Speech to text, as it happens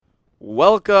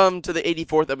Welcome to the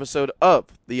 84th episode of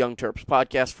the YoungTerps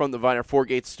podcast from the Viner Four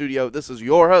Gates studio. This is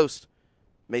your host,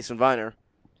 Mason Viner.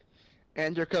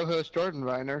 And your co-host, Jordan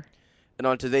Reiner. And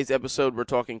on today's episode, we're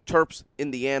talking Terps,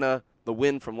 Indiana, the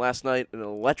win from last night in an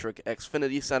electric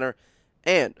Xfinity Center,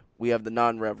 and we have the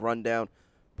non-rev rundown.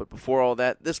 But before all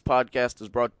that, this podcast is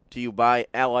brought to you by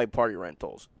Allied Party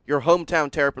Rentals, your hometown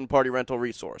Terrapin party rental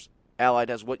resource. Allied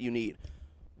has what you need,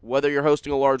 whether you're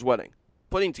hosting a large wedding,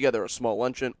 putting together a small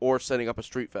luncheon, or setting up a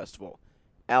street festival.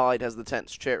 Allied has the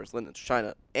tents, chairs, linens,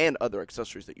 china, and other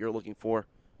accessories that you're looking for.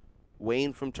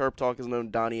 Wayne from Terp Talk has known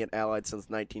Donnie at Allied since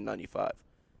 1995.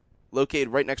 Located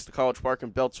right next to College Park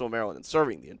in Beltsville, Maryland, and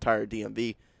serving the entire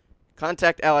DMV,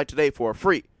 contact Allied today for a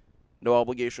free,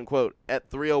 no-obligation quote at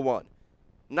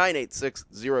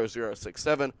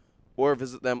 301-986-0067 or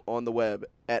visit them on the web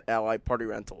at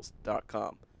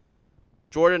alliedpartyrentals.com.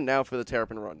 Jordan, now for the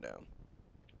Terrapin Rundown.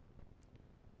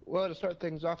 Well, to start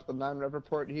things off, the non-rev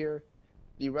report here.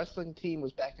 The wrestling team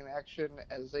was back in action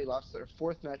as they lost their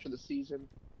fourth match of the season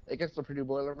against the Purdue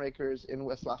Boilermakers in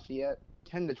West Lafayette,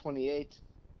 10-28.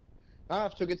 Not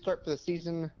off to a good start for the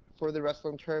season for the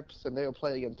wrestling Terps, and they will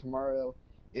play again tomorrow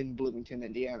in Bloomington,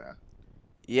 Indiana.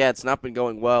 Yeah, it's not been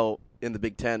going well in the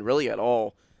Big Ten, really at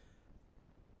all.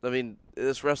 I mean,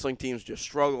 this wrestling team's just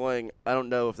struggling. I don't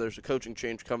know if there's a coaching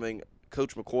change coming.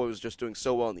 Coach McCoy was just doing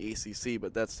so well in the ACC,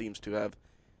 but that seems to have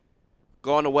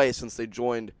gone away since they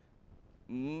joined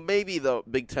maybe the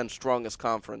Big Ten strongest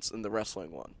conference in the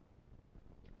wrestling one.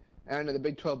 And I know the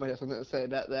Big 12 might have something to say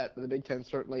about that, but the Big Ten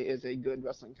certainly is a good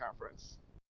wrestling conference.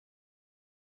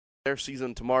 Their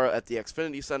season tomorrow at the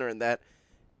Xfinity Center, and that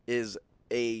is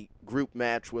a group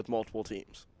match with multiple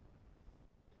teams.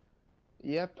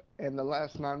 Yep, and the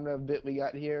last non-rev bit we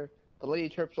got here, the Lady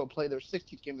Terps will play their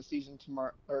 16th game of the season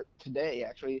today,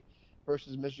 actually,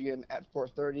 versus Michigan at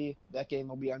 4:30. That game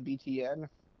will be on BTN.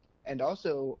 And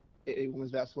also, a women's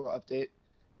basketball update.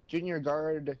 Junior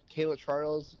guard Kayla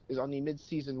Charles is on the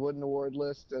mid-season Wooden Award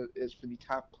list, is for the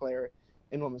top player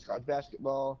in women's college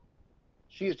basketball.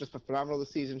 She has just been phenomenal this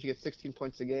season. She gets 16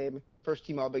 points a game, first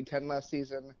team All-Big Ten last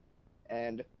season.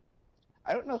 And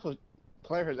I don't know if a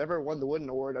player has ever won the Wooden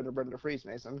Award under Brenda Freese,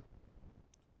 Mason.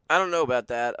 I don't know about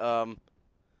that,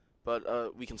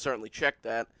 but we can certainly check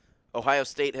that. Ohio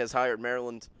State has hired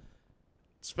Maryland's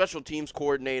special teams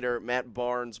coordinator, Matt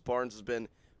Barnes. Barnes has been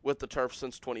with the Terps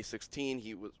since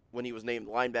 2016. When he was named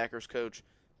linebackers coach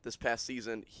this past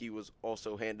season, he was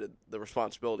also handed the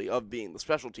responsibility of being the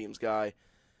special teams guy.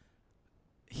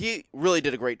 He really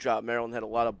did a great job. Maryland had a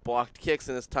lot of blocked kicks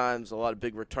in his times, a lot of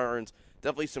big returns,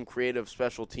 definitely some creative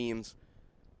special teams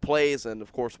plays, and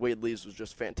of course Wade Lees was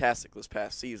just fantastic this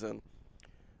past season.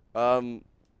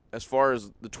 As far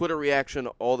as the Twitter reaction,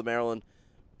 all the Maryland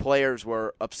players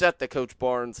were upset that Coach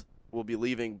Barnes will be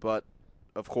leaving, but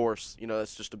of course,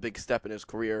 that's just a big step in his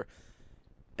career.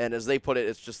 And as they put it,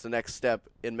 it's just the next step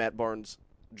in Matt Barnes'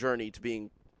 journey to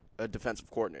being a defensive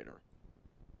coordinator.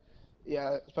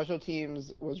 Yeah, special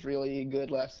teams was really good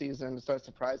last season, so I'm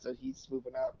surprised that he's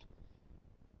moving up.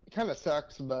 It kind of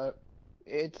sucks, but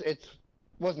it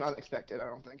wasn't unexpected, I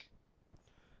don't think.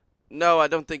 No, I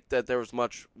don't think that there was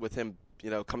much with him,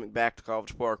 coming back to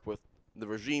College Park with the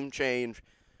regime change.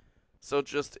 So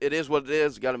it is what it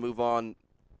is. Got to move on.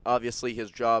 Obviously,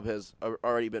 his job has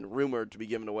already been rumored to be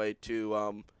given away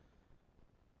to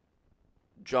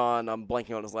John. I'm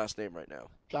blanking on his last name right now.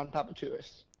 John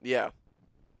Papatouis. Yeah.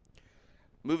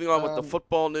 Moving on with the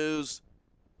football news,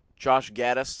 Josh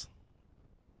Gaddis,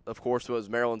 of course, was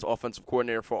Maryland's offensive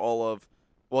coordinator for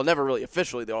never really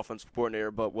officially the offensive coordinator,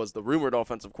 but was the rumored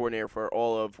offensive coordinator for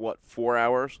all of, 4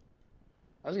 hours?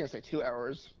 I was going to say 2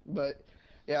 hours, but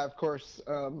yeah, of course,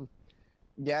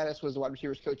 Gaddis was the wide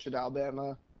receivers coach at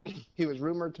Alabama. He was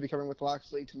rumored to be coming with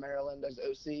Loxley to Maryland as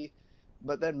OC,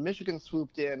 but then Michigan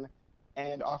swooped in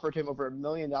and offered him over $1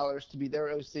 million to be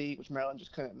their OC, which Maryland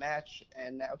just couldn't match,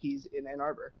 and now he's in Ann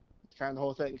Arbor. It's kind of the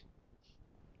whole thing.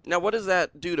 Now, what does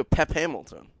that do to Pep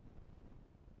Hamilton?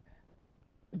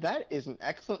 That is an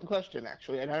excellent question,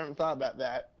 actually, and I hadn't thought about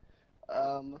that.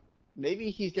 Maybe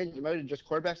he's getting demoted just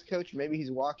quarterbacks coach. Maybe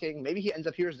he's walking. Maybe he ends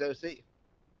up here as the OC.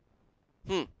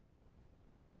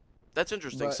 That's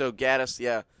interesting. But so Gaddis,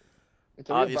 yeah. it's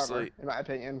a real bummer, in my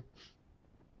opinion.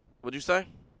 What'd you say?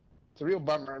 It's a real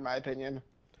bummer, in my opinion.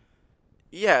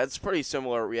 Yeah, it's a pretty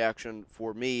similar reaction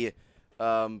for me.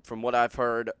 From what I've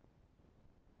heard,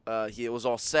 it was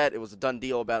all set. It was a done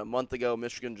deal about a month ago.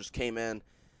 Michigan just came in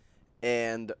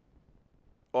and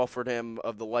offered him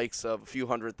of the likes of a few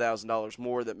 $100,000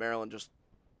 more that Maryland just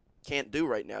can't do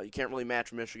right now. You can't really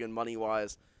match Michigan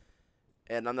money-wise,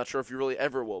 and I'm not sure if you really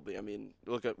ever will be. I mean,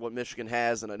 look at what Michigan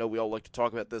has, and I know we all like to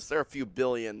talk about this. They're a few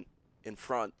billion in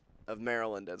front of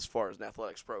Maryland as far as an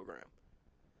athletics program.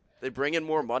 They bring in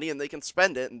more money and they can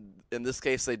spend it. And in this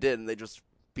case, they did, and they just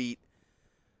beat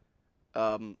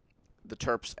the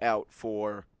Terps out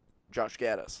for Josh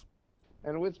Gaddis.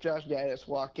 And with Josh Gaddis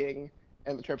walking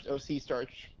and the Terps OC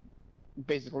starts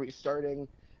basically restarting,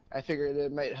 I figured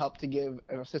it might help to give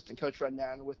an assistant coach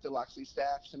rundown with the Locksley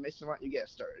staff. So Mason, why don't you get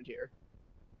started here?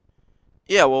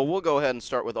 Yeah, well, we'll go ahead and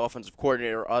start with offensive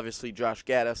coordinator. Obviously, Josh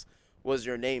Gaddis was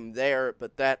your name there,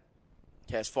 but that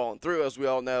has fallen through, as we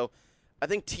all know. I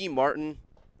think T. Martin,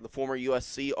 the former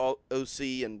USC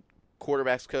OC and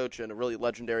quarterbacks coach and a really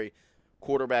legendary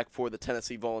quarterback for the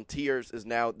Tennessee Volunteers, is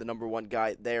now the number one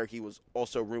guy there. He was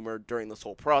also rumored during this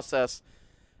whole process.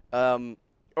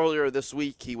 Earlier this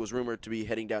week, he was rumored to be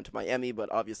heading down to Miami,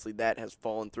 but obviously that has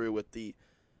fallen through with the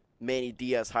Manny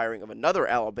Diaz hiring of another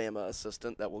Alabama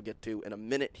assistant that we'll get to in a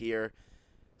minute here.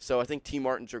 So I think T.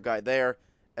 Martin's your guy there.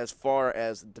 As far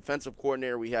as the defensive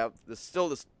coordinator, we have still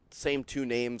the same two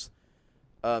names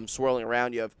swirling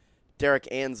around. You have Derek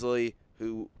Ansley,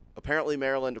 who apparently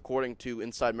Maryland, according to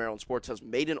Inside Maryland Sports, has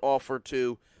made an offer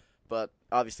to, but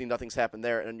obviously nothing's happened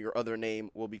there. And your other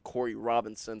name will be Corey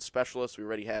Robinson, specialist. We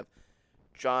already have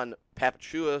John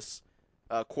Papachuas,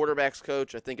 quarterbacks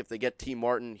coach. I think if they get T.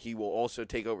 Martin, he will also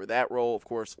take over that role. Of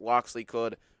course, Locksley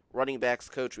could. Running backs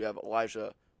coach, we have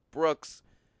Elijah Brooks.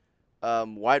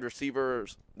 Wide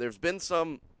receivers, there's been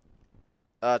some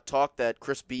talk that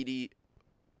Chris Beatty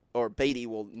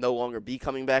will no longer be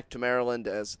coming back to Maryland,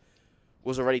 as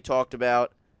was already talked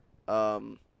about.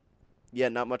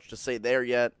 Not much to say there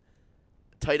yet.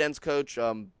 Tight ends coach,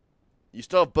 you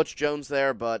still have Butch Jones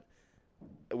there, but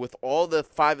with all the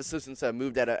 5 assistants that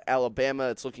moved out of Alabama,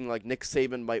 it's looking like Nick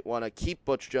Saban might want to keep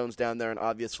Butch Jones down there, and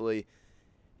obviously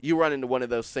you run into one of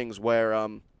those things where I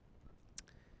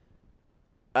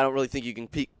don't really think you can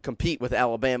compete with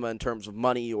Alabama in terms of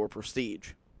money or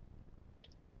prestige.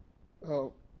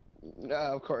 Oh, no,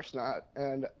 of course not.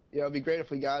 And it'd be great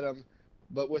if we got him,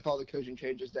 but with all the coaching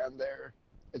changes down there,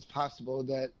 it's possible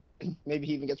that maybe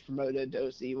he even gets promoted to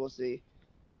OC. We'll see.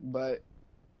 But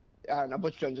I don't know.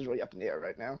 Butch Jones is really up in the air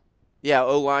right now. Yeah,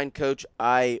 O-line coach,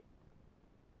 I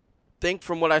think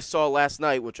from what I saw last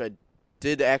night, which I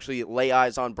did actually lay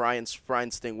eyes on Brian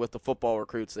Springsteen with the football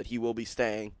recruits, that he will be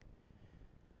staying.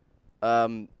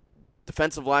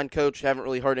 Defensive line coach, haven't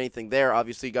really heard anything there.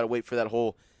 Obviously, you got to wait for that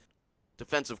whole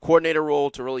defensive coordinator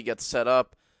role to really get set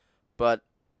up. But,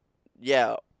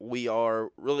 yeah, we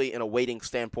are really in a waiting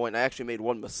standpoint. I actually made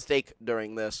one mistake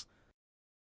during this.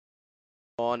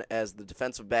 On as the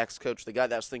defensive backs coach, the guy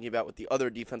that I was thinking about with the other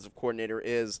defensive coordinator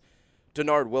is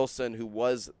Denard Wilson, who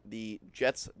was the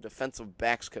Jets defensive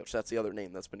backs coach. That's the other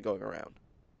name that's been going around.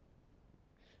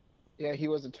 Yeah, he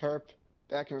was a Terp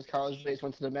back in his college days.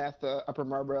 Went to the Math Upper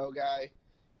Marlboro guy.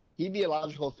 He'd be a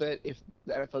logical fit if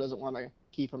the NFL doesn't want to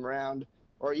keep him around,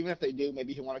 or even if they do,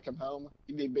 maybe he'll want to come home.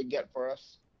 He'd be a big get for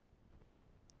us.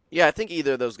 Yeah, I think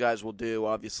either of those guys will do.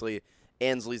 Obviously,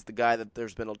 Ansley's the guy that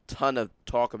there's been a ton of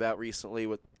talk about recently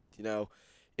with,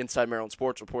 Inside Maryland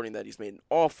Sports reporting that he's made an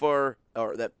offer,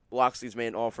 or that Locksley's made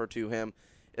an offer to him.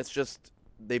 It's just,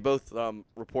 they both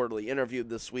reportedly interviewed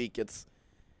this week.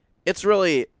 It's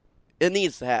really, it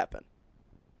needs to happen.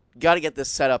 Got to get this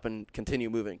set up and continue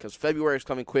moving, because February is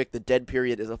coming quick. The dead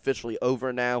period is officially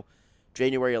over now.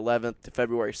 January 11th to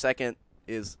February 2nd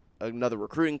is another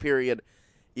recruiting period.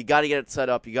 You got to get it set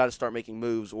up. You got to start making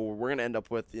moves, or we're going to end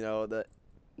up with, the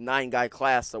 9-guy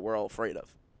class that we're all afraid of.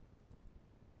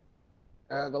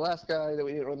 The last guy that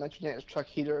we didn't really mention yet is Chuck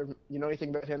Heater. You know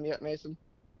anything about him yet, Mason?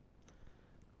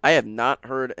 I have not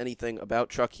heard anything about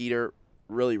Chuck Heater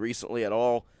really recently at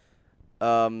all.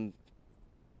 I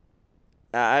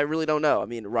really don't know. I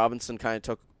mean, Robinson kind of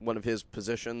took one of his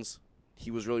positions.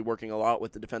 He was really working a lot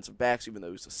with the defensive backs, even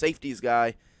though he's a safeties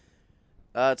guy.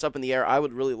 It's up in the air. I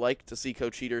would really like to see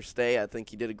Coach Heater stay. I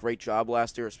think he did a great job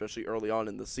last year, especially early on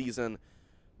in the season.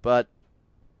 But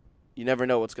you never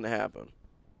know what's going to happen.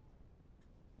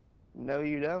 No,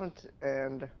 you don't.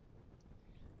 And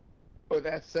with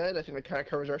that said, I think that kind of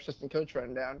covers our assistant coach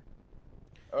rundown.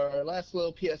 Our last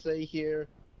little PSA here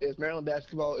is Maryland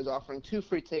basketball is offering 2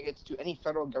 free tickets to any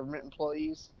federal government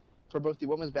employees for both the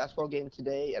women's basketball game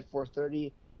today at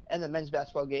 4:30 and the men's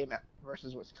basketball game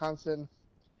versus Wisconsin.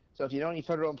 So if you know any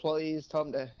federal employees, tell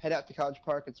them to head out to College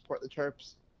Park and support the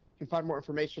Terps. You can find more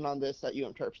information on this at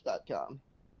YoungTerps.com.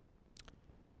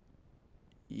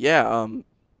 Yeah,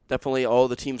 definitely all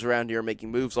the teams around here are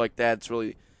making moves like that. It's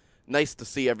really nice to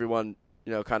see everyone,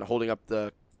 kind of holding up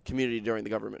the community during the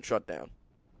government shutdown.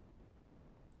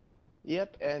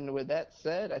 Yep, and with that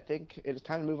said, I think it is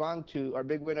time to move on to our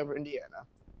big win over Indiana.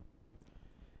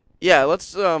 Yeah,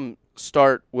 let's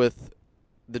start with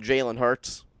the Jalen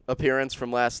Hurts appearance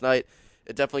from last night.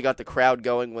 It definitely got the crowd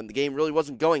going when the game really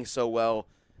wasn't going so well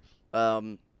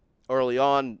um, early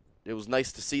on. It was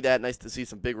nice to see that. Nice to see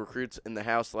some big recruits in the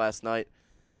house last night.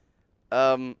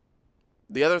 Um,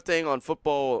 the other thing on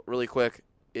football, really quick,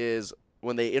 is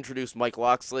when they introduced Mike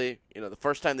Locksley. The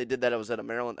first time they did that, it was at a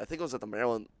Maryland. I think it was at the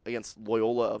Maryland against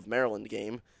Loyola of Maryland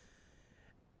game,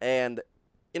 and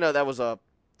that was a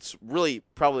really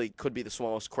probably could be the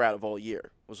smallest crowd of all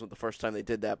year. Was the first time they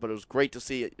did that, but it was great to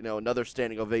see another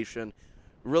standing ovation.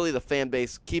 Really, the fan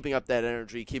base keeping up that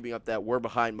energy, keeping up that we're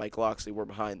behind Mike Locksley, we're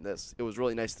behind this. It was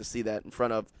really nice to see that in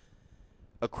front of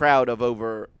a crowd of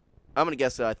over. I'm gonna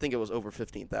guess I think it was over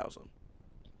 15,000.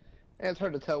 And it's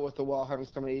hard to tell with the wall having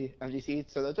so many empty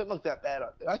seats, so that didn't look that bad.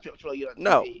 That looks really good on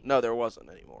No, TV. no, there wasn't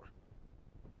anymore.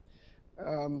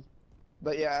 Um,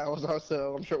 but yeah, I was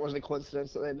also, I'm sure it wasn't a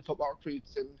coincidence that they had the football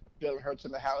recruits and Jalen Hurts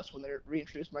in the house when they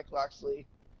reintroduced Mike Locksley.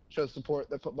 Shows support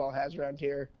that football has around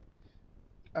here.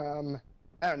 Um,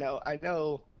 I don't know. I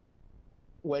know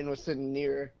Wayne was sitting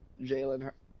near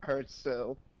Jalen Hurts,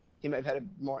 so he might have had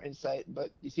more insight.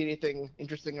 But you see anything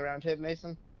interesting around him,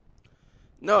 Mason?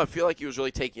 No, I feel like he was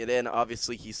really taking it in.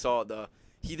 Obviously, he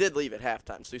did leave at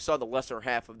halftime, so he saw the lesser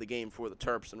half of the game for the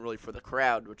Terps and really for the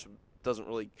crowd, which doesn't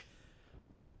really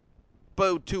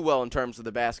bode too well in terms of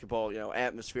the basketball,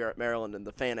 atmosphere at Maryland and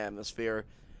the fan atmosphere.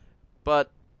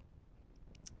 But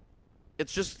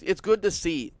it's good to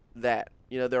see that.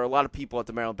 There are a lot of people at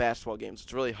the Maryland basketball games.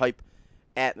 It's really hype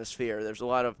atmosphere. There's a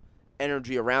lot of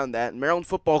energy around that, and Maryland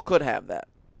football could have that.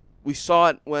 We saw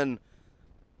it when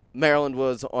Maryland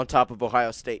was on top of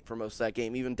Ohio State for most of that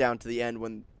game, even down to the end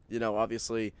when,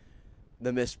 obviously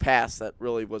the missed pass that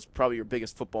really was probably your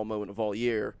biggest football moment of all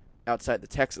year outside the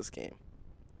Texas game.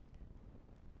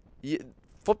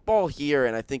 Football here,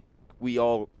 and I think we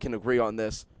all can agree on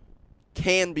this,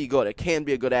 can be good. It can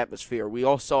be a good atmosphere. We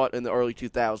all saw it in the early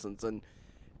 2000s and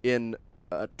in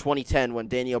 2010 when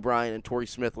Danny O'Brien and Torrey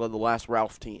Smith led the last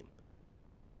Ralph team.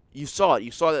 You saw it.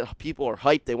 You saw that people are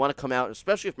hyped. They want to come out,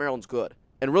 especially if Maryland's good.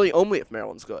 And really only if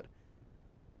Maryland's good.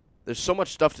 There's so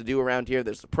much stuff to do around here.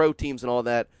 There's the pro teams and all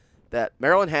that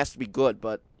Maryland has to be good.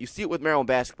 But you see it with Maryland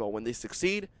basketball. When they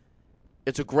succeed,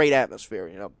 it's a great atmosphere.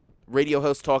 Radio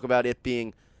hosts talk about it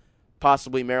being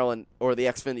possibly Maryland or the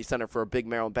Xfinity Center for a big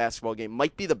Maryland basketball game.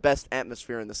 Might be the best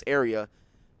atmosphere in this area.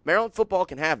 Maryland football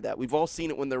can have that. We've all seen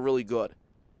it when they're really good.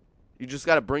 You just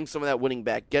got to bring some of that winning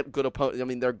back. Get good opponents. I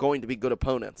mean, they're going to be good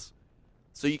opponents.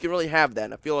 So you can really have that.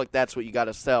 And I feel like that's what you got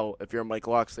to sell if you're Mike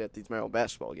Locksley at these Maryland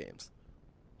basketball games.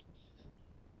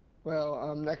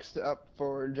 Well, next up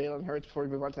for Jalen Hurts before we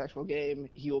move on to the actual game,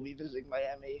 he will be visiting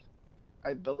Miami,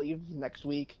 I believe, next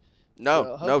week. No,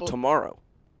 So no, hopefully, tomorrow.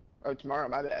 or tomorrow,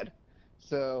 my bad.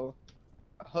 So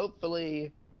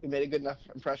hopefully we made a good enough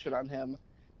impression on him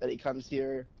that he comes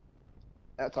here.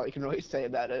 That's all you can really say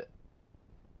about it.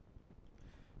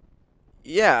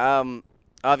 Yeah,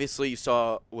 obviously you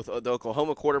saw with the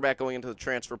Oklahoma quarterback going into the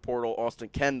transfer portal, Austin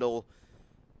Kendall.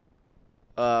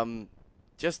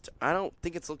 I don't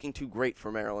think it's looking too great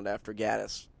for Maryland after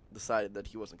Gaddis decided that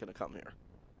he wasn't going to come here.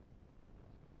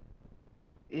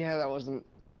 Yeah, that wasn't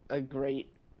a great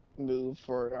move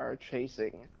for our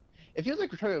chasing. It feels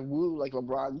like we're trying to woo like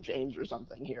LeBron James or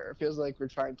something here. It feels like we're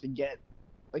trying to get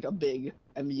like a big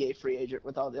NBA free agent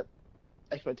with all the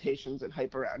expectations and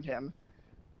hype around him.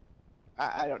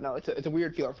 I don't know. It's a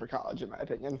weird feeling for college, in my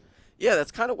opinion. Yeah,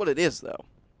 that's kind of what it is, though.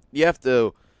 You have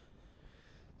to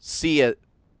see it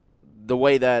the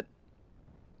way that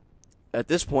at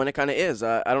this point it kind of is.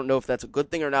 I don't know if that's a good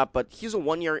thing or not, but he's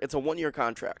it's a 1 year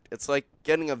contract. It's like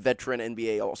getting a veteran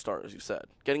NBA All-Star, as you said.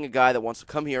 Getting a guy that wants to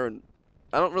come here, and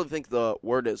I don't really think the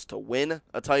word is to win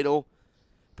a title,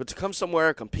 but to come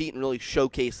somewhere, compete, and really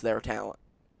showcase their talent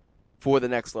for the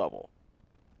next level.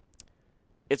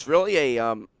 It's really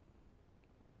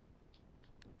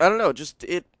I don't know,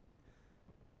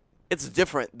 it's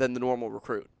different than the normal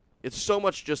recruit. It's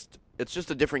just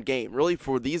a different game. Really,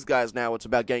 for these guys now, it's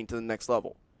about getting to the next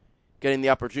level, getting the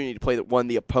opportunity to play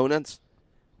the opponents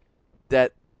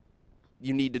that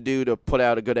you need to do to put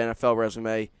out a good NFL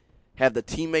resume, have the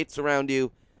teammates around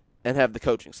you, and have the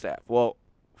coaching staff. Well,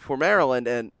 for Maryland,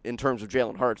 and in terms of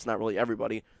Jalen Hurts, not really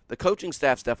everybody, the coaching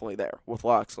staff's definitely there with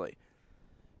Locksley.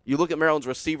 You look at Maryland's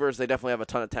receivers, they definitely have a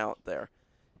ton of talent there.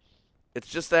 It's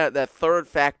just that third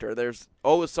factor. There's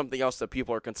always something else that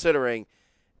people are considering,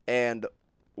 and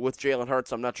with Jalen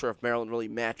Hurts, I'm not sure if Maryland really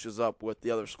matches up with the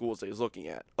other schools that he's looking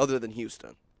at, other than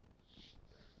Houston.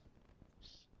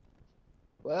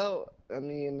 Well, I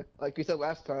mean, like we said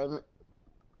last time,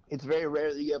 it's very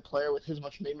rare that you get a player with his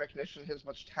much name recognition, his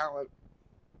much talent,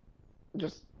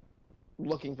 just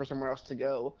looking for somewhere else to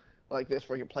go like this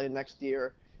where he can play next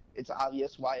year. It's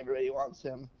obvious why everybody wants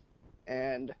him.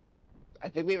 And I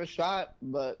think we have a shot,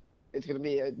 but it's going to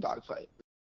be a dogfight.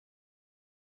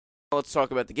 Let's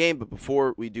talk about the game, but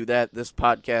before we do that, this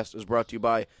podcast is brought to you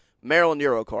by Maryland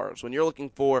Eurocars. When you're looking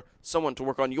for someone to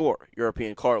work on your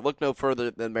European car, look no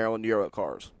further than Maryland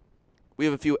Eurocars. We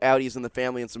have a few Audis in the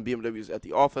family and some BMWs at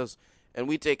the office, and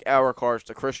we take our cars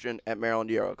to Christian at Maryland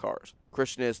Eurocars.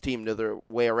 Christian and his team know their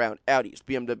way around Audis,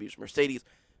 BMWs, Mercedes,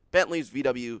 Bentleys,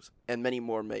 VWs, and many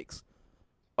more makes.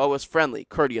 Always friendly,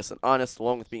 courteous, and honest,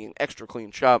 along with being an extra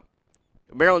clean shop.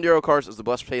 Maryland Eurocars is the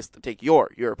best place to take your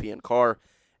European car,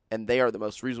 and they are the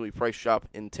most reasonably priced shop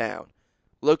in town.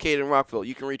 Located in Rockville,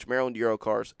 you can reach Maryland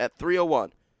Eurocars at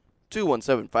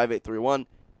 301-217-5831.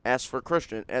 Ask for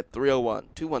Christian at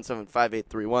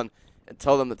 301-217-5831 and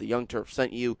tell them that the Young Terps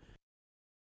sent you.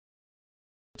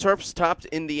 The Terps topped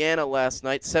Indiana last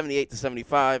night,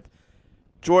 78-75.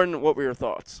 Jordan, what were your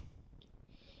thoughts?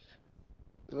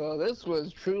 Well, this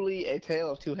was truly a tale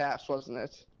of two halves, wasn't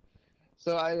it?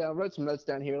 So I wrote some notes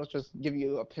down here. Let's just give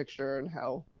you a picture and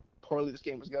how poorly this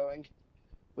game was going.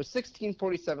 With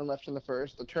 16:47 left in the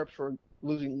first, the Terps were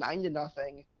losing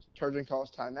 9-0. Turgeon calls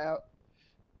timeout.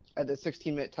 At the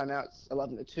 16-minute timeouts,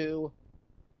 11-2.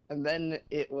 And then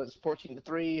it was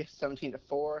 14-3,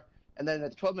 17-4. And then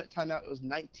at the 12-minute timeout, it was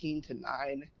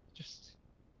 19-9. Just,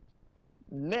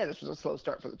 man, this was a slow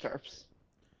start for the Terps.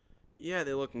 Yeah,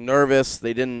 they looked nervous.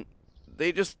 They didn't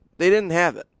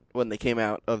have it when they came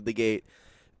out of the gate.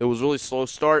 It was really slow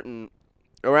start, and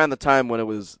around the time when it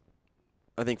was,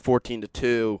 I think,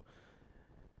 14-2,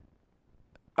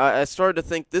 I started to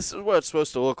think this is what it's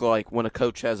supposed to look like when a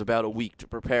coach has about a week to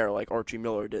prepare, like Archie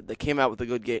Miller did. They came out with a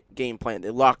good game plan. They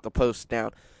locked the post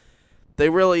down. They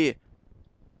really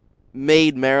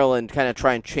made Maryland kind of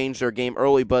try and change their game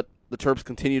early, but the Terps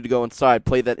continued to go inside,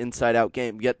 play that inside-out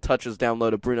game, get touches down low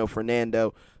to Bruno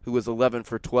Fernando, who was 11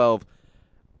 for 12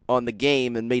 on the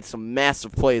game and made some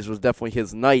massive plays. It was definitely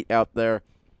his night out there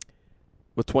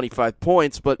with 25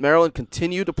 points, but Maryland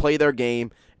continued to play their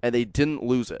game, and they didn't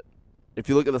lose it. If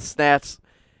you look at the stats,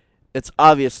 it's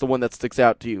obvious the one that sticks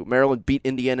out to you. Maryland beat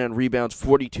Indiana in rebounds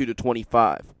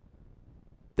 42-25.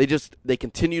 They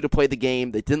continue to play the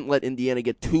game. They didn't let Indiana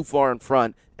get too far in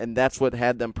front, and that's what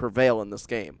had them prevail in this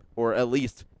game, or at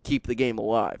least keep the game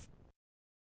alive.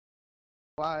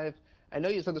 Live. I know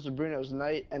you said this was Bruno's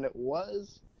night, and it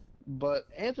was, but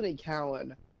Anthony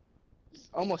Cowan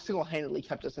almost single-handedly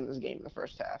kept us in this game in the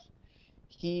first half.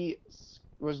 He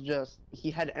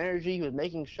had energy, he was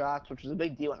making shots, which was a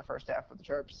big deal in the first half for the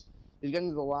Terps. He was getting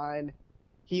to the line.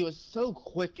 He was so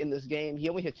quick in this game. He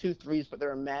only hit 2 threes, but they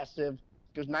were massive.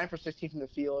 He was 9 for 16 from the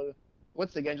field.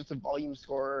 Once again, just a volume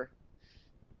scorer.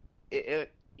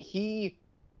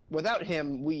 Without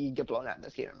him, we get blown out in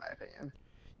this game, in my opinion.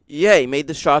 Yeah, he made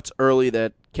the shots early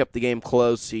that kept the game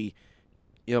close. He,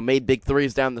 made big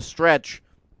threes down the stretch.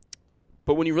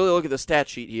 But when you really look at the stat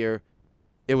sheet here,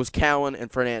 it was Cowan and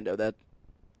Fernando. That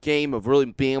game of really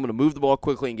being able to move the ball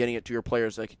quickly and getting it to your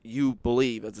players that you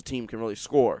believe as a team can really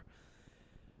score.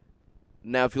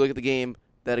 Now, if you look at the game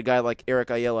that a guy like Eric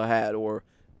Ayala had, or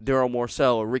Daryl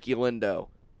Morcell, or Ricky Lindo,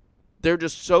 they're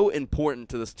just so important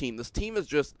to this team. This team is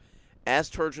just, as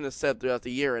Turgeon has said throughout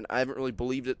the year, and I haven't really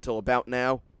believed it till about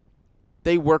now,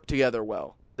 they work together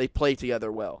well. They play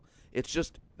together well. It's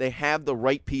just they have the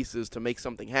right pieces to make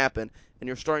something happen, and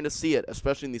you're starting to see it,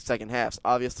 especially in these second halves.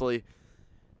 Obviously,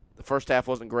 the first half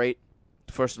wasn't great.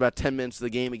 The first about 10 minutes of the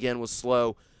game, again, was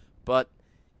slow. But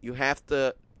you have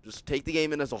to just take the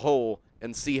game in as a whole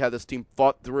and see how this team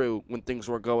fought through when things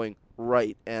were going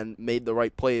right and made the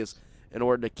right plays in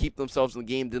order to keep themselves in the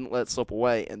game, didn't let it slip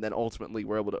away, and then ultimately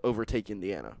were able to overtake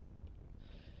Indiana.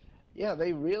 Yeah,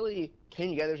 they really came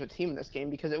together as a team in this game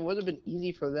because it would have been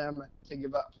easy for them to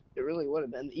give up. It really would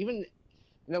have been. Even,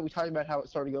 we talked about how it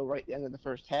started to go right at the end of the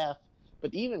first half,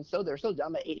 but even so, they're still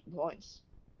down by 8 points.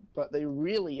 But they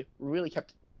really, really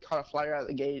caught a flyer out of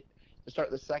the gate to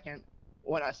start the second.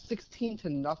 Went a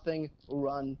 16-0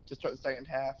 run to start the second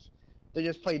half. They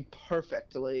just played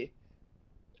perfectly.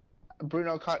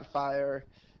 Bruno caught fire.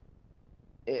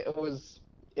 It was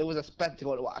a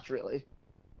spectacle to watch, really.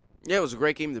 Yeah, it was a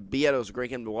great game to be at. It was a great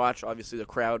game to watch. Obviously, the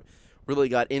crowd really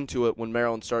got into it when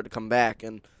Maryland started to come back.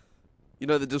 And,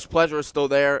 the displeasure is still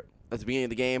there at the beginning of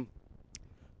the game.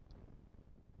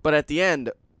 But at the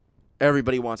end,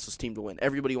 everybody wants this team to win.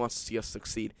 Everybody wants to see us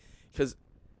succeed. Because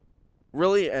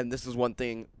really, and this is one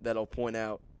thing that I'll point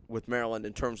out with Maryland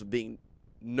in terms of being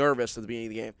nervous at the beginning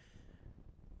of the game,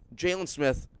 Jalen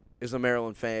Smith is a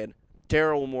Maryland fan.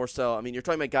 Daryl Morcell, you're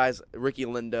talking about guys, Ricky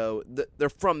Lindo, they're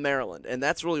from Maryland, and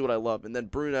that's really what I love. And then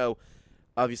Bruno,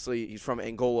 Obviously, he's from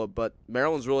Angola, but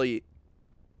Maryland's really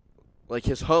like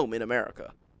his home in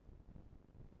America.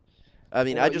 I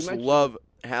mean, I Well, you just mentioned love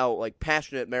how like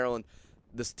passionate Maryland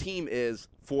this team is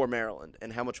for Maryland,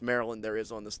 and how much Maryland there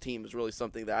is on this team is really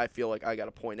something that I feel like I got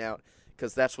to point out,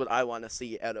 because that's what I want to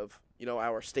see out of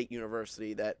our state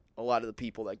university. That a lot of the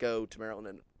people that go to Maryland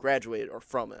and graduate are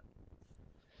from it.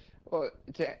 well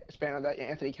to expand on that,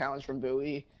 Anthony Collins from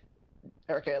Bowie,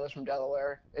 Eric Ayers from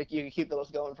Delaware. You can keep the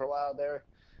list going for a while there,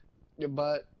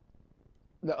 but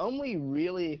the only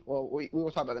really we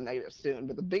will talk about the negatives soon,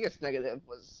 but the biggest negative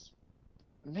was,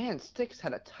 man, Sticks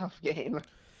had a tough game.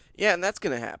 Yeah, and that's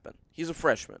going to happen. He's a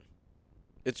freshman.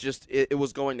 It's just it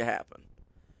was going to happen.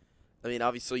 I mean,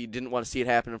 obviously you didn't want to see it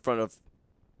happen in front of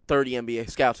 30 NBA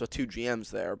scouts with 2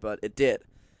 GMs there, but it did.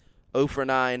 0 for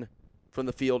 9 from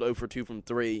the field, 0 for 2 from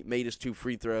 3, made his 2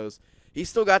 free throws. He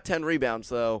still got 10 rebounds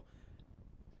though,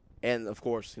 and of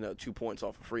course, 2 points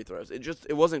off of free throws.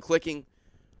 It wasn't clicking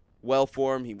well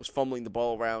for him. He was fumbling the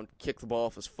ball around, kicked the ball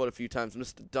off his foot a few times,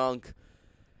 missed a dunk,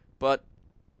 but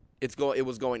it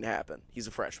was going to happen. He's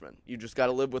a freshman. You just got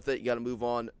to live with it. You got to move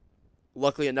on.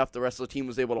 Luckily enough, the rest of the team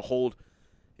was able to hold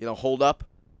up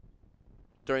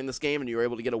during this game, and you were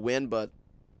able to get a win. But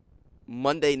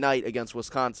Monday night against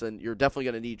Wisconsin, you're definitely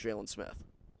going to need Jalen Smith.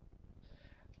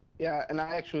 Yeah, and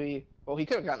he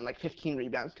could have gotten like 15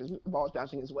 rebounds because the ball was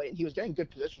bouncing his way, and he was getting good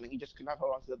positioning. He just could not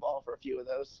hold on to the ball for a few of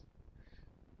those.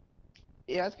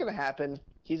 Yeah, it's gonna happen.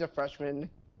 He's a freshman.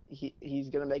 He's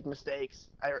gonna make mistakes.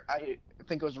 I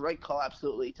think it was the right call,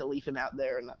 absolutely, to leave him out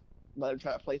there and let him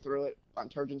try to play through it on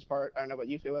Turgeon's part. I don't know what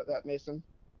you feel about that, Mason.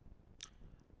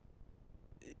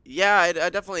 Yeah, I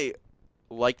definitely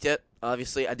liked it.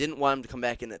 Obviously, I didn't want him to come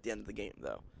back in at the end of the game,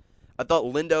 though. I thought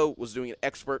Lindo was doing an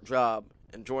expert job.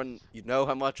 And Jordan, you know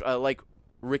how much I like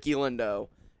Ricky Lindo.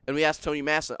 And we asked Tony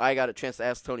Masson. I got a chance to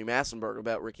ask Tony Massenberg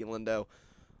about Ricky Lindo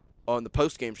on the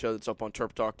post-game show that's up on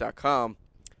terptalk.com.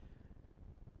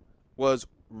 Was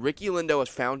Ricky Lindo has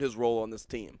found his role on this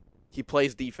team. He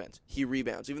plays defense. He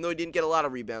rebounds. Even though he didn't get a lot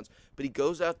of rebounds. But he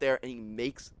goes out there and he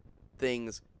makes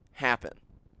things happen.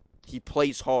 He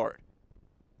plays hard.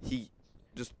 He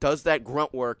just does that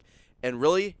grunt work. And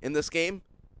really, in this game,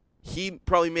 he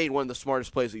probably made one of the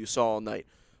smartest plays that you saw all night.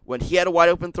 When he had a wide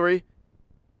open 3,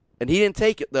 and he didn't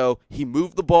take it, though, he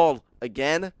moved the ball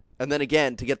again and then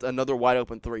again to get another wide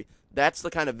open 3. That's the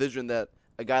kind of vision that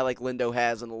a guy like Lindo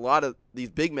has, and a lot of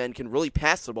these big men can really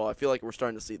pass the ball. I feel like we're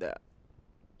starting to see that.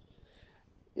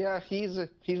 Yeah, he's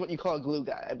what you call a glue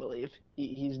guy, I believe.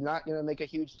 He's not going to make a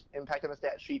huge impact on the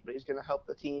stat sheet, but he's going to help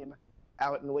the team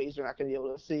out in ways you're not going to be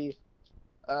able to see.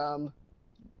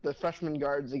 The freshman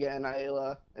guards again,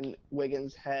 Ayala and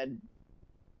Wiggins, had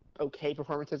okay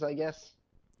performances, I guess.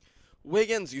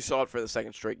 Wiggins, you saw it for the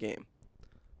second straight game.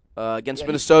 Against Yeah,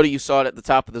 Minnesota, you saw it at the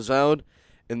top of the zone.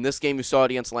 In this game, you saw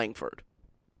it against Langford.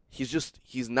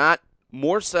 He's not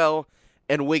Morcell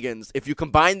and Wiggins. If you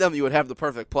combine them, you would have the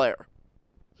perfect player.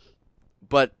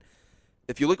 But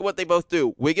if you look at what they both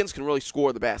do, Wiggins can really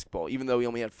score the basketball, even though he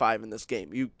only had 5 in this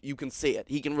game. You can see it.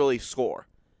 He can really score.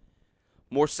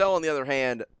 Morcell, on the other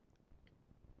hand,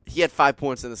 he had 5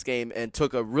 points in this game and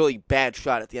took a really bad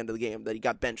shot at the end of the game that he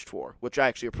got benched for, which I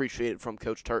actually appreciated from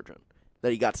Coach Turgeon,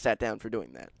 that he got sat down for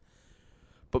doing that.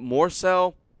 But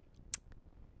Morcell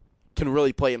can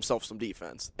really play himself some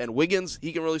defense. And Wiggins,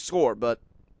 he can really score, but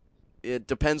it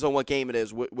depends on what game it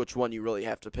is, which one you really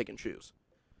have to pick and choose.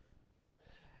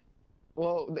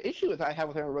 Well, the issue I have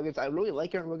with Aaron Wiggins, I really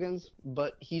like Aaron Wiggins,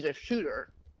 but he's a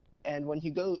shooter, and when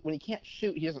he can't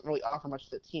shoot, he doesn't really offer much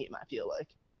to the team. I feel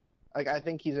like I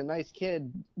think he's a nice kid,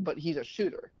 but he's a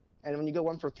shooter, and when you go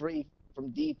 1 for 3 from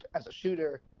deep as a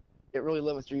shooter, it really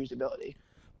limits your usability.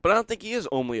 But I don't think he is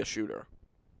only a shooter.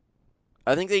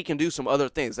 I think that he can do some other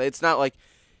things. It's not like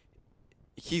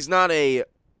he's not a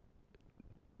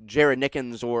Jared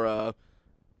Nickens or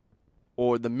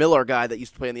the Miller guy that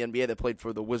used to play in the NBA that played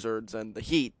for the Wizards and the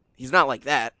Heat. He's not like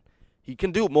that. He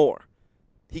can do more.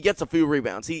 He gets a few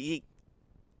rebounds. He's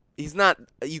not.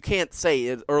 You can't say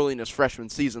it early in his freshman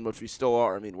season, which we still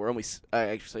are. I mean, we're only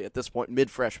actually at this point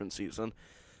mid-freshman season,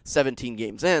 17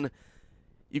 games in.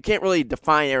 You can't really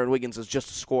define Aaron Wiggins as just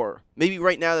a scorer. Maybe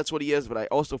right now that's what he is, but I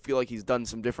also feel like he's done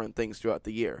some different things throughout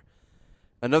the year.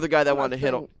 Another guy that wanted to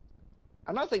hit on.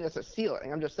 I'm not saying that's a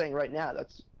ceiling. I'm just saying right now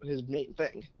that's his main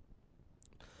thing.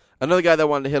 Another guy that I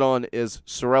wanted to hit on is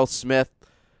Sorrell Smith.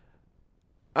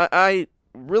 I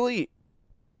really,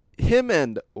 him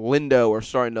and Lindo are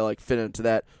starting to fit into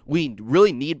that. We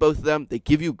really need both of them. They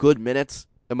give you good minutes.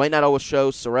 It might not always show.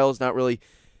 Sorrell's not really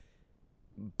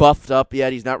buffed up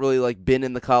yet. He's not really been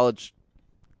in the college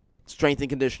strength and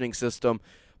conditioning system,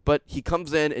 but he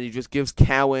comes in and he just gives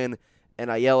Cowan and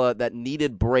Ayala, that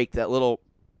needed break, that little,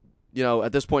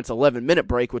 at this point it's 11-minute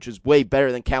break, which is way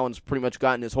better than Cowan's pretty much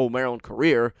gotten his whole Maryland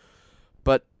career.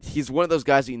 But he's one of those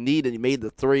guys you need, and he made the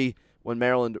three when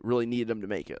Maryland really needed him to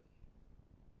make it.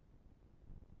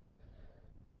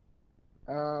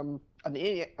 On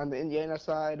the Indiana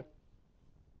side,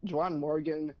 Juwan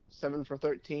Morgan, 7 for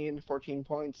 13, 14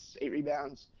 points, 8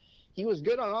 rebounds. He was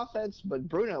good on offense, but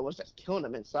Bruno was just killing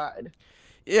him inside.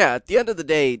 Yeah, at the end of the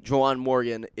day, Juwan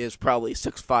Morgan is probably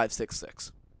 6'5",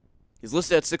 6'6". He's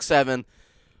listed at 6'7",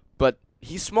 but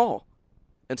he's small.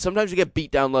 And sometimes you get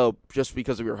beat down low just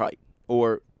because of your height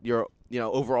or your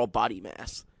overall body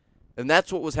mass. And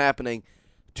that's what was happening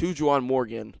to Juwan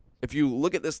Morgan. If you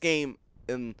look at this game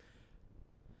in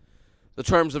the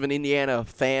terms of an Indiana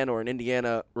fan or an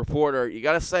Indiana reporter, you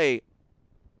got to say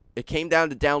it came down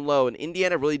to down low, and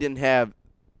Indiana really didn't have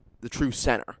the true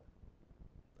center.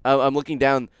 I'm looking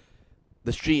down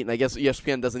the street, and I guess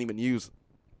ESPN doesn't even use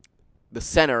the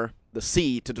center, the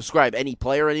C, to describe any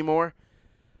player anymore.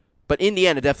 But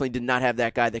Indiana definitely did not have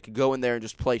that guy that could go in there and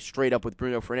just play straight up with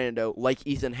Bruno Fernando like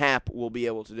Ethan Happ will be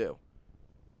able to do.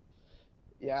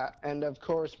 Yeah, and of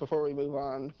course, before we move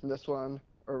on from this one,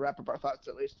 or wrap up our thoughts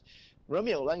at least,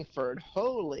 Romeo Langford,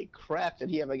 holy crap, did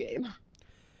he have a game?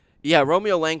 Yeah,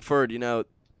 Romeo Langford,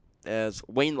 as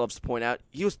Wayne loves to point out,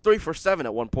 he was 3 for 7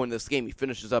 at one point in this game. He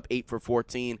finishes up 8 for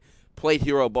 14, played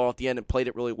hero ball at the end and played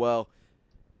it really well.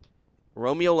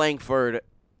 Romeo Langford,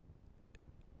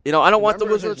 I don't want the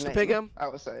Wizards to pick him. I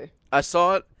would say. I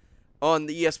saw it on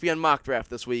the ESPN mock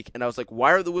draft this week, and I was like,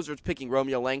 why are the Wizards picking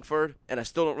Romeo Langford? And I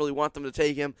still don't really want them to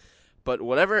take him. But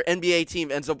whatever NBA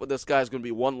team ends up with this guy is going to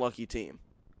be one lucky team.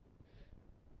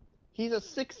 He's a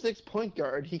 6'6" point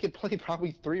guard. He could play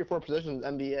probably 3 or 4 positions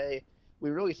in the NBA. We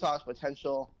really saw his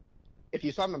potential. If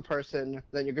you saw him in person,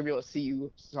 then you're gonna be able to say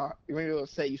you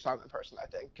saw him in person. I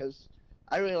think because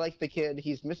I really like the kid.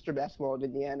 He's Mr. Basketball in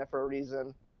Indiana for a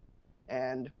reason,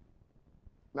 and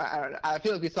I don't know. I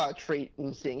feel like we saw a treat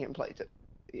in seeing him play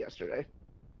yesterday.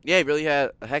 Yeah, he really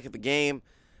had a heck of a game.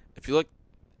 If you look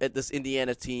at this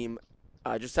Indiana team,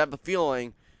 I just have a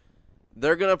feeling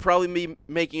they're going to probably be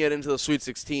making it into the Sweet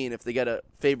 16 if they get a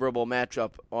favorable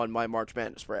matchup on my March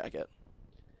Madness bracket.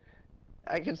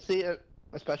 I can see it,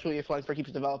 especially if Langford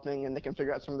keeps developing and they can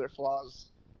figure out some of their flaws.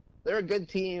 They're a good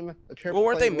team. The Terps Well,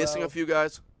 weren't they play missing well. a few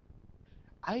guys?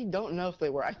 I don't know if they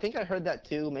were. I think I heard that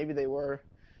too. Maybe they were.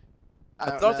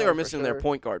 I thought they were missing their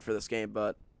point guard for this game,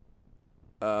 but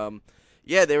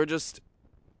yeah, they were just.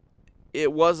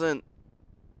 It wasn't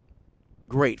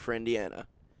great for Indiana.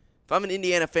 If I'm an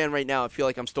Indiana fan right now, I feel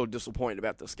like I'm still disappointed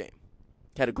about this game.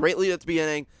 Had a great lead at the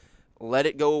beginning, let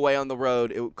it go away on the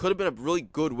road. It could have been a really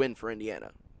good win for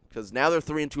Indiana because now they're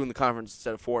 3-2 in the conference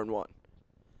instead of 4-1.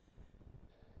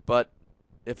 But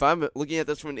if I'm looking at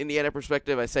this from an Indiana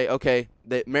perspective, I say, okay,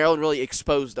 Maryland really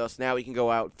exposed us. Now we can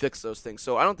go out and fix those things.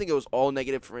 So I don't think it was all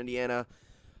negative for Indiana,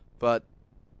 but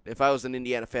if I was an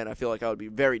Indiana fan, I feel like I would be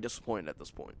very disappointed at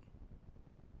this point.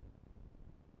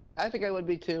 I think I would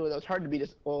be too. It was hard to be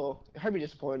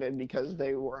disappointed because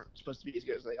they weren't supposed to be as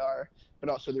good as they are, but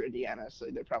also they're Indiana, so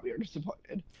they probably are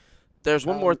disappointed. There's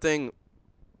one more thing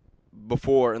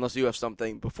before, unless you have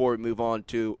something, before we move on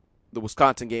to the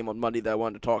Wisconsin game on Monday that I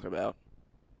wanted to talk about.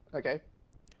 Okay.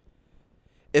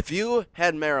 If you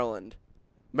had Maryland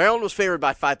was favored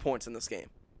by 5 points in this game.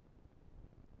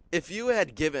 If you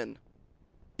had given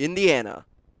Indiana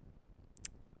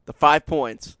the 5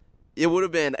 points, it would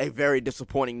have been a very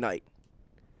disappointing night.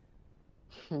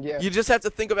 Yeah. You just have to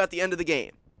think about the end of the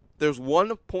game. There's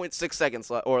 1.6 seconds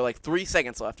left, or like 3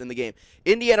 seconds left in the game.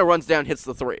 Indiana runs down, hits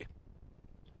the 3.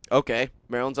 Okay,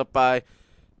 Maryland's up by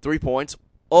 3 points.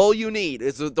 All you need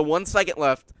is the 1 second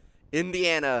left,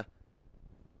 Indiana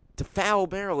to foul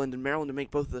Maryland and Maryland to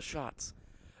make both of the shots.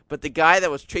 But the guy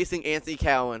that was chasing Anthony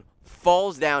Cowan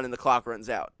falls down and the clock runs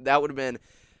out. That would have been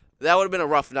a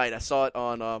rough night. I saw it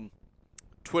on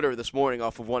Twitter this morning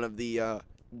off of one of the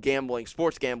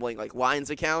sports gambling like lines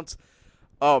accounts.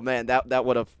 Oh man, that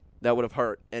would have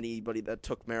hurt anybody that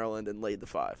took Maryland and laid the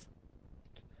 5.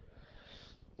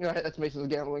 All right, that's Mason's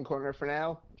gambling corner for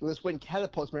now. This win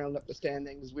catapults Maryland up the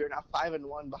standings. We are now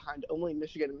 5-1 behind only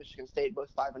Michigan and Michigan State,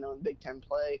 both 5-0 in Big Ten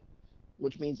play,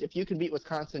 which means if you can beat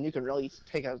Wisconsin, you can really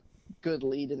take a good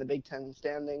lead in the Big Ten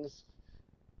standings.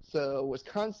 So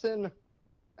Wisconsin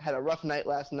had a rough night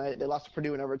last night. They lost to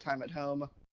Purdue in overtime at home.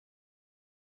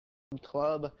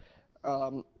 Club,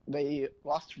 they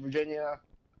lost to Virginia.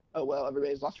 Oh well,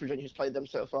 everybody's lost to Virginia who's played them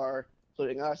so far,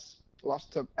 including us.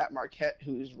 Lost at Marquette,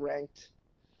 who's ranked.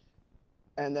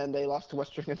 And then they lost to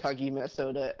Western Kentucky,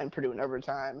 Minnesota, and Purdue in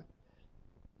overtime.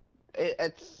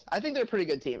 I think they're a pretty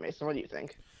good team, Mason. What do you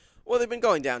think? Well, they've been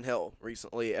going downhill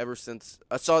recently ever since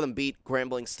I saw them beat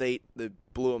Grambling State. They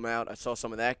blew them out. I saw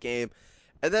some of that game.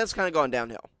 And then it's kind of gone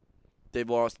downhill. They've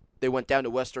lost. They went down to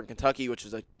Western Kentucky, which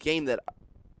is a game that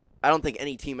I don't think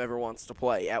any team ever wants to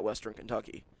play at Western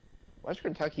Kentucky.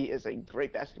 Western Kentucky is a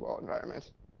great basketball environment.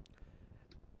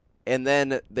 And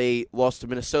then they lost to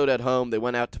Minnesota at home. They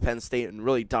went out to Penn State and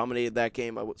really dominated that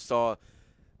game. I saw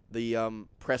the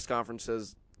press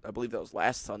conferences, I believe that was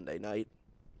last Sunday night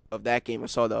of that game. I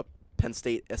saw the Penn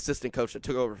State assistant coach that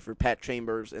took over for Pat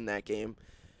Chambers in that game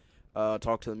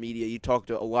talk to the media. You talked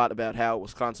a lot about how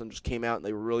Wisconsin just came out and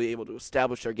they were really able to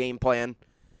establish their game plan.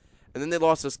 And then they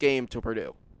lost this game to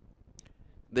Purdue.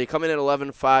 They come in at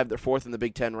 11-5. They're fourth in the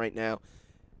Big Ten right now.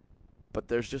 But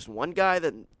there's just one guy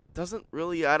that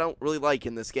I don't really like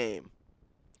in this game.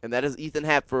 And that is Ethan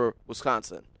Happ for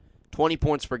Wisconsin. 20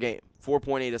 points per game,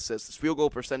 4.8 assists. His field goal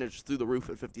percentage is through the roof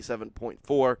at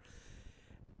 57.4.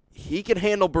 He can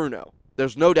handle Bruno.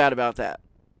 There's no doubt about that.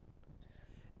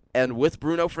 And with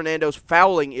Bruno Fernando's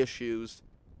fouling issues,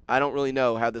 I don't really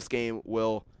know how this game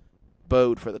will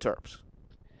bode for the Terps.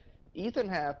 Ethan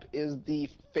Happ is the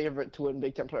favorite to win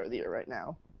Big Ten Player of the Year right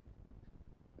now.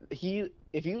 If you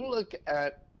look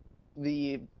at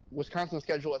the Wisconsin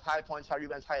schedule with high points, high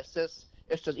rebounds, high assists,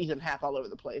 it's just Ethan Happ all over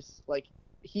the place. Like,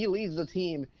 he leads the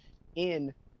team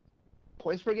in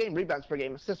points per game, rebounds per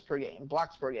game, assists per game,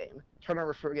 blocks per game,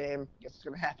 turnovers per game. Guess it's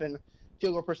going to happen.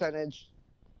 Field goal percentage.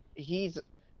 He's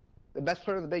the best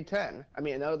player in the Big Ten. I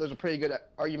mean, I know there's a pretty good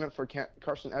argument for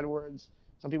Carson Edwards.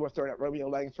 Some people are throwing out Romeo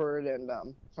Langford, and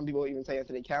some people even say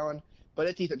Anthony Cowan. But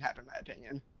it's Ethan Happ, in my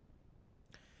opinion.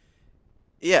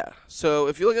 Yeah, so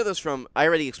if you look at this I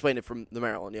already explained it from the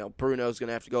Maryland. Bruno's going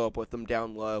to have to go up with them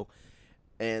down low,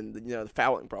 and the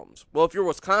fouling problems. Well, if you're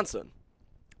Wisconsin,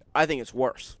 I think it's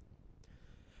worse.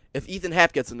 If Ethan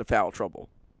Happ gets into foul trouble,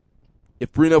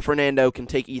 if Bruno Fernando can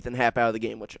take Ethan Happ out of the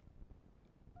game, which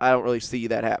I don't really see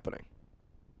that happening.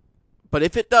 But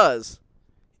if it does,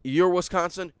 you're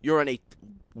Wisconsin, you're in a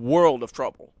world of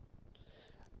trouble.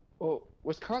 Well,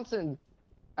 Wisconsin,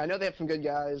 I know they have some good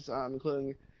guys,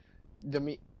 including I'm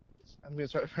going to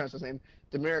start to pronounce his name.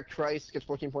 Demeric Trice gets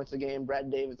 14 points a game. Brad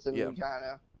Davidson, we kind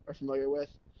of are familiar with.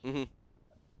 Mm-hmm.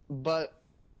 But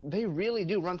they really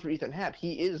do run through Ethan Happ.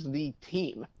 He is the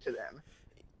team to them.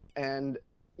 And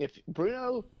if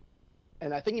Bruno,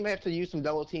 and I think you may have to use some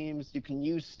double teams. You can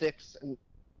use sticks, and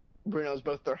Bruno's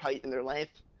both their height and their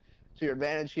length to your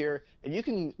advantage here. If you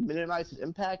can minimize his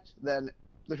impact, then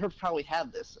the Terps probably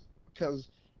have this, because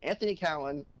Anthony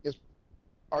Cowan is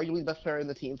arguably the best player in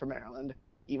the team for Maryland,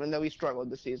 even though he struggled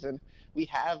this season. We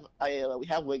have Ayala, we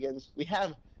have Wiggins, we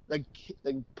have the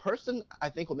person I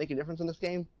think will make a difference in this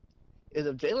game is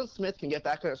if Jalen Smith can get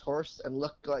back on his horse and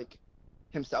look like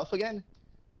himself again,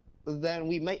 then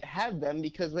we might have them,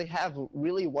 because they have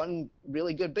one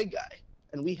really good big guy,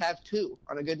 and we have two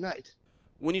on a good night.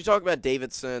 When you talk about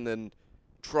Davidson and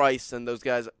Trice and those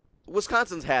guys,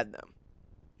 Wisconsin's had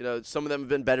them. Some of them have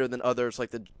been better than others,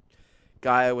 like the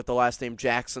guy with the last name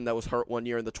Jackson that was hurt one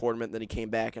year in the tournament, and then he came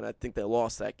back, and I think they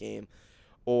lost that game.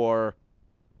 Or,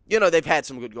 they've had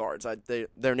some good guards.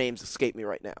 Their names escape me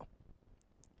right now.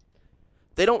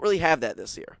 They don't really have that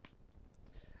this year.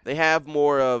 They have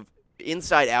more of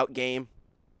inside-out game,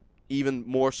 even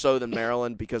more so than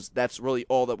Maryland, because that's really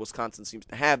all that Wisconsin seems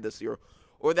to have this year,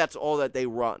 or that's all that they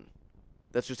run.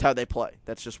 That's just how they play.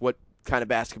 That's just what kind of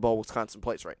basketball Wisconsin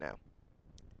plays right now.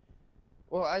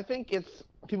 Well, I think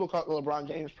people call it the LeBron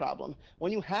James problem.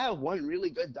 When you have one really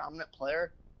good dominant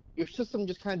player, your system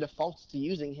just kind of defaults to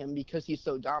using him because he's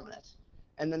so dominant.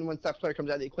 And then once that player comes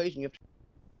out of the equation,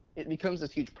 it becomes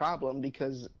this huge problem,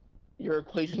 because your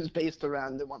equation is based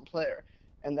around the one player.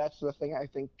 And that's the thing I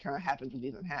think kind of happens with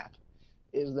Ethan Happ,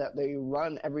 is that they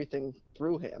run everything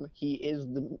through him. He is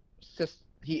the system.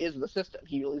 He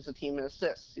leads the team in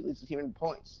assists. He leads the team in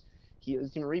points. He leads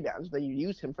the team in rebounds. They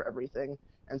use him for everything.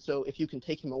 And so if you can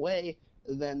take him away,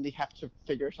 then they have to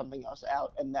figure something else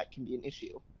out, and that can be an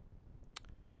issue.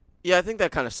 Yeah, I think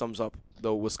that kind of sums up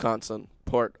the Wisconsin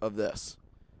part of this.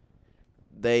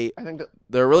 They're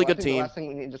a really good team. The last thing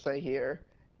we need to say here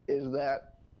is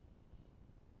that,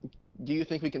 do you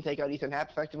think we can take out Ethan Happ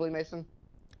effectively, Mason?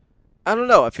 I don't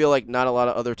know. I feel like not a lot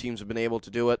of other teams have been able to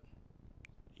do it.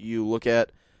 You look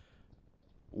at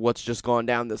what's just gone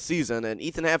down this season, and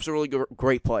Ethan Happ's a really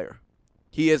great player.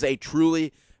 He is a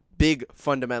truly big,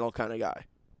 fundamental kind of guy.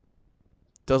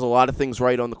 Does a lot of things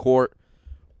right on the court.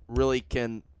 Really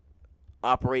can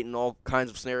operate in all kinds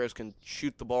of scenarios. Can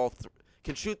shoot the ball.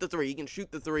 Can shoot the three. He can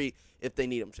shoot the three if they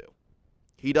need him to.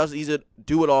 He's a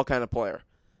do-it-all kind of player.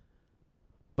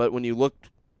 But when you look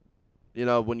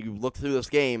through this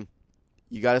game,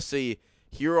 you got to see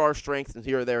here are our strengths and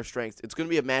here are their strengths. It's going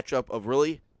to be a matchup of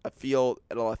really, I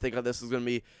think this is going to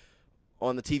be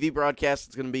on the TV broadcast.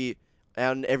 It's going to be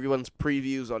on everyone's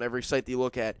previews on every site that you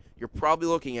look at. You're probably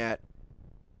looking at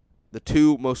the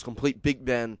two most complete big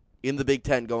men in the Big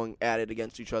Ten going at it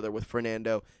against each other with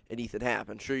Fernando and Ethan Happ.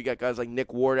 And sure, you got guys like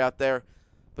Nick Ward out there,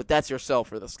 but that's your sell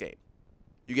for this game.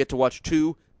 You get to watch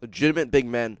two legitimate big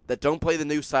men that don't play the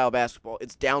new style basketball.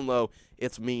 It's down low,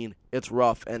 it's mean, it's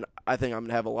rough, and I think I'm going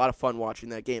to have a lot of fun watching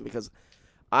that game because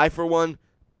I, for one,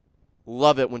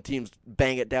 love it when teams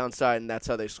bang it downside and that's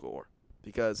how they score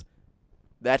because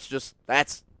that's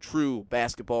true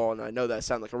basketball, and I know that I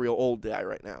sound like a real old guy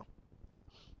right now.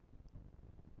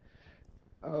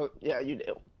 Oh, yeah, you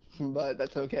do. But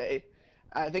that's okay.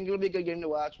 I think it'll be a good game to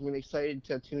watch. I'm really excited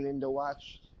to tune in to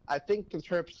watch. I think the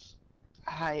Terps,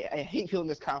 I hate feeling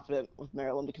this confident with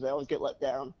Maryland because I always get let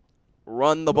down.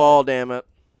 Run the ball, damn it.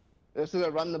 This is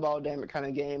a run the ball, damn it kind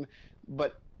of game.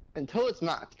 But until it's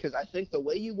not, because I think the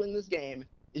way you win this game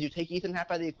is you take Ethan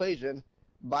Happ out of the equation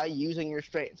by using your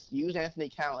strengths. Use Anthony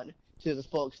Cowan to his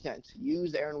full extent.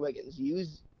 Use Aaron Wiggins.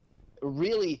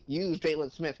 Really use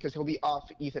Jalen Smith because he'll be off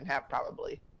Ethan Happ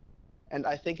probably. And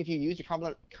I think if you use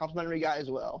your complementary guy as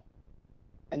well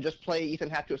and just play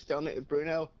Ethan Happ to a stalemate with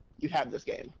Bruno, you have this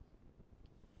game.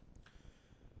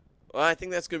 Well, I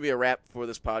think that's going to be a wrap for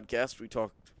this podcast. We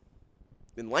talked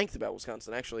in length about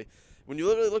Wisconsin, actually. When you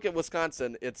literally look at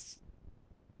Wisconsin, it's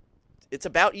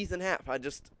about Ethan Happ.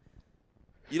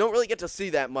 You don't really get to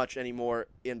see that much anymore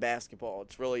in basketball.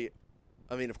 It's really,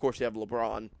 of course you have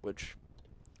LeBron, which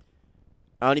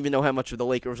I don't even know how much of the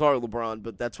Lakers are LeBron,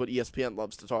 but that's what ESPN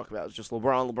loves to talk about. It's just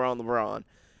LeBron, LeBron, LeBron.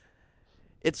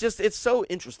 It's so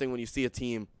interesting when you see a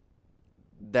team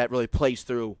that really plays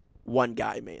through one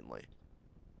guy mainly.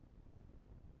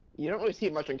 You don't really see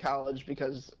it much in college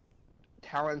because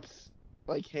talents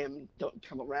like him don't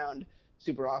come around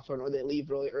super often or they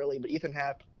leave really early. But Ethan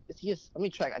Happ, let me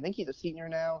check. I think he's a senior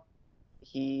now.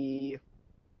 He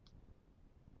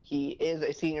is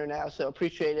a senior now, so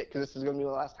appreciate it because this is going to be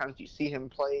the last time you see him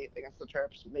play against the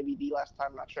Terps. Maybe the last time,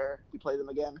 I'm not sure, if we play them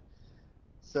again.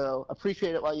 So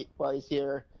appreciate it while he's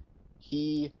here.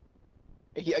 He's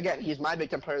my Big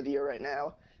Ten Player of the Year right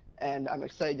now, and I'm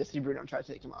excited to see Bruno try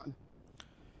to take him on.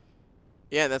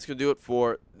 Yeah, that's going to do it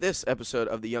for this episode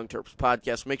of the Young Terps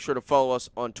podcast. Make sure to follow us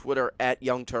on Twitter at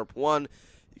YoungTerp1.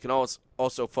 You can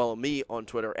also follow me on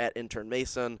Twitter at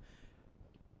InternMason.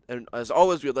 And as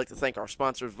always, we would like to thank our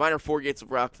sponsors, Viner Four Gates of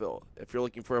Rockville. If you're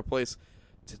looking for a place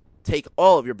to take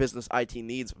all of your business IT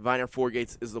needs, Viner Four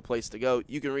Gates is the place to go.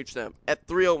 You can reach them at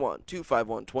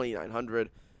 301-251-2900.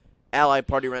 Allied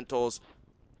Party Rentals,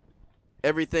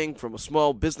 everything from a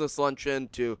small business luncheon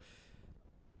to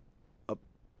a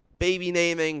baby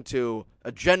naming to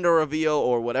a gender reveal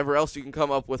or whatever else you can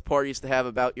come up with parties to have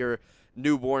about your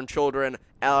newborn children.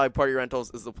 Allied Party Rentals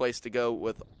is the place to go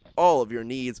with all of your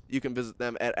needs. You can visit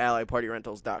them at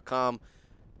alliedpartyrentals.com.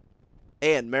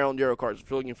 And Maryland Eurocars, if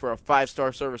you're looking for a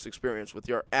 5-star service experience with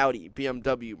your Audi,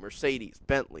 BMW, Mercedes,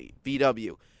 Bentley,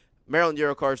 VW, Maryland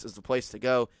Eurocars is the place to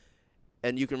go.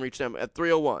 And you can reach them at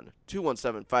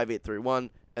 301-217-5831,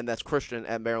 and that's Christian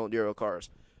at Maryland Eurocars.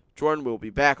 Jordan will be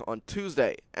back on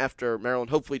Tuesday after Maryland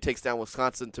hopefully takes down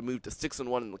Wisconsin to move to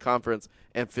 6-1 in the conference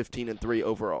and 15-3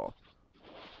 overall.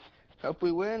 Hope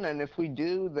we win, and if we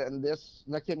do, then this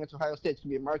next game against Ohio State is going to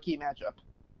be a marquee matchup.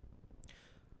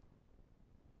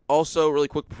 Also, really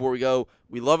quick before we go,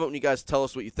 we love it when you guys tell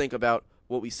us what you think about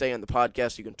what we say on the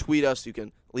podcast. You can tweet us. You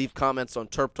can leave comments on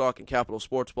Terp Talk and Capital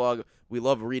Sports Blog. We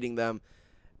love reading them.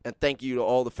 And thank you to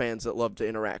all the fans that love to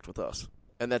interact with us.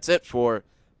 And that's it for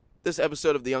this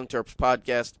episode of the Young Terps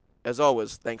podcast. As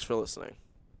always, thanks for listening.